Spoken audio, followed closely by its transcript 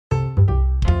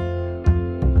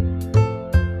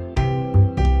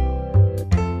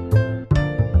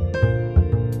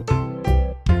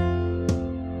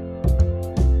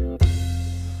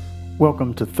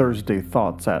Welcome to Thursday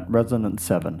Thoughts at Resonance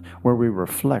 7, where we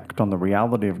reflect on the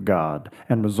reality of God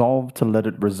and resolve to let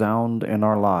it resound in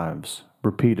our lives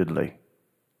repeatedly.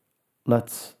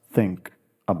 Let's think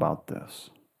about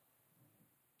this.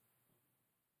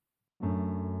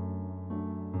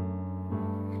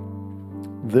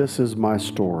 This is my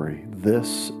story.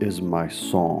 This is my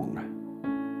song.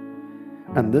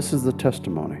 And this is the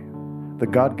testimony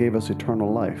that God gave us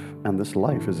eternal life, and this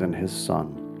life is in His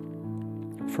Son.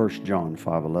 1 John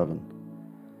 5:11.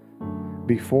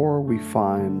 Before we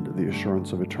find the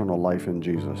assurance of eternal life in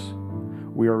Jesus,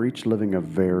 we are each living a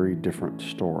very different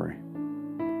story.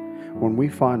 When we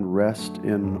find rest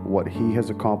in what He has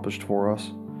accomplished for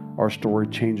us, our story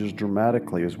changes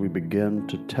dramatically as we begin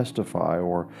to testify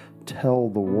or tell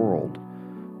the world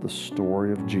the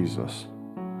story of Jesus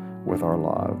with our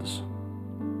lives.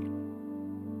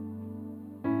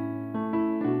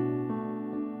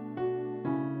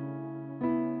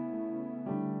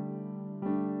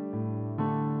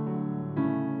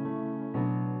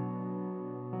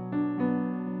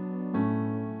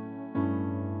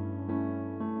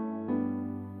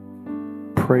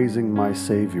 Praising my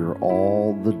Savior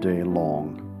all the day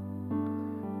long.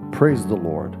 Praise the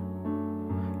Lord,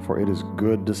 for it is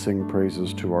good to sing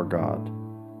praises to our God,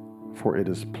 for it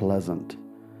is pleasant,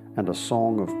 and a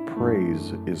song of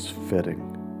praise is fitting.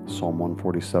 Psalm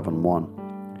 147:1.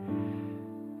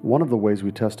 One of the ways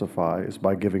we testify is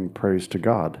by giving praise to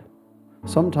God.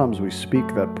 Sometimes we speak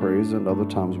that praise and other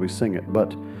times we sing it,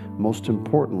 but most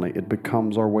importantly, it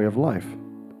becomes our way of life.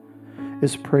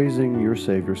 Is praising your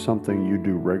Savior something you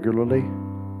do regularly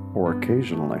or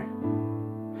occasionally?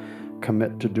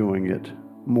 Commit to doing it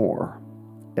more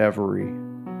every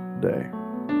day.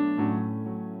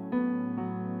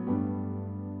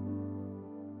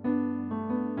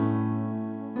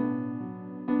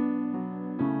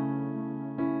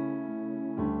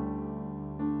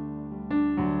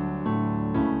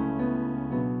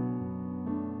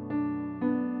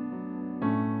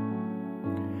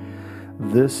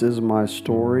 This is my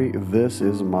story, this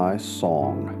is my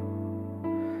song.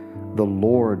 The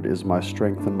Lord is my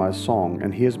strength and my song,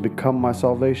 and He has become my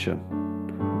salvation.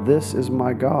 This is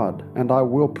my God, and I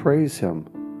will praise Him,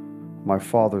 my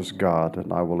Father's God,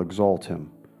 and I will exalt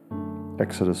Him.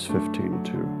 Exodus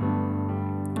 15:2.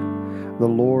 The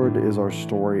Lord is our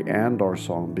story and our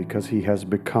song because He has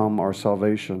become our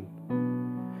salvation.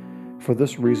 For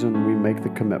this reason we make the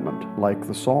commitment, like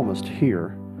the psalmist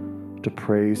here, to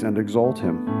praise and exalt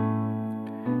Him.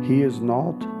 He is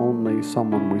not only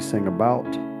someone we sing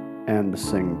about and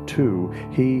sing to,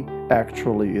 He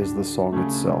actually is the song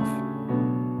itself.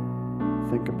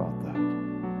 Think about that.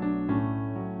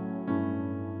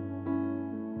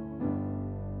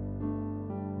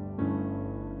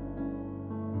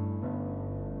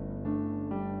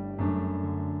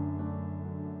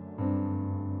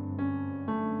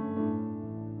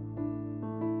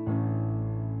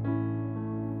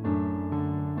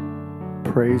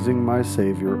 Praising my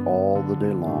Savior all the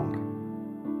day long.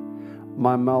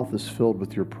 My mouth is filled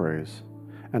with your praise,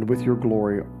 and with your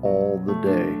glory all the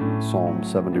day. Psalm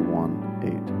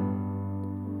 71:8.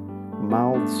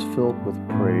 Mouths filled with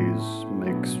praise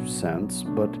makes sense,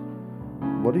 but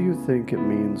what do you think it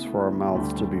means for our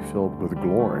mouths to be filled with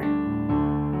glory?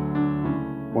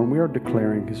 When we are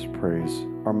declaring His praise,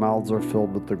 our mouths are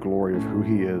filled with the glory of who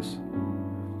He is.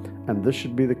 And this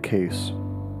should be the case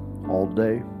all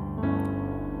day,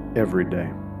 every day.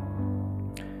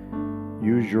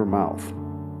 Use your mouth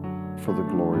for the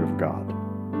glory of God.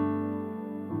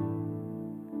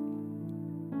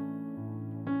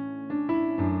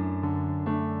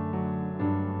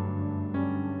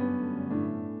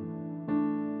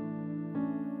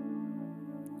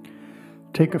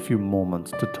 Take a few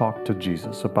moments to talk to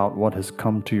Jesus about what has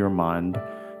come to your mind,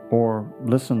 or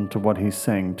listen to what He's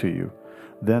saying to you.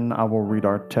 Then I will read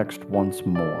our text once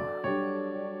more.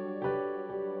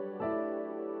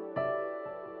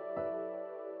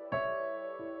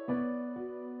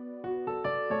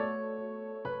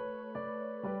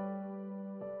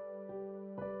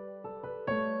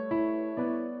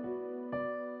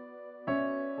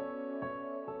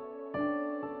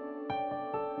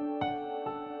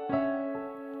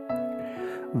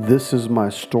 This is my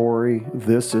story,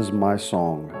 this is my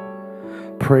song,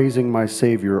 praising my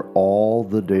Savior all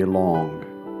the day long.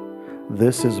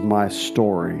 This is my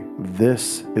story,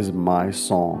 this is my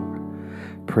song,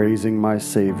 praising my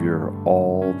Savior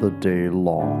all the day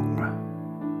long.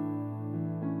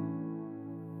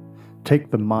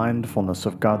 Take the mindfulness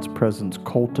of God's presence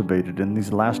cultivated in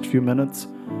these last few minutes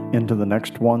into the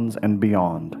next ones and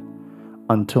beyond.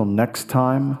 Until next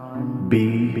time,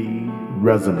 be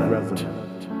resonant.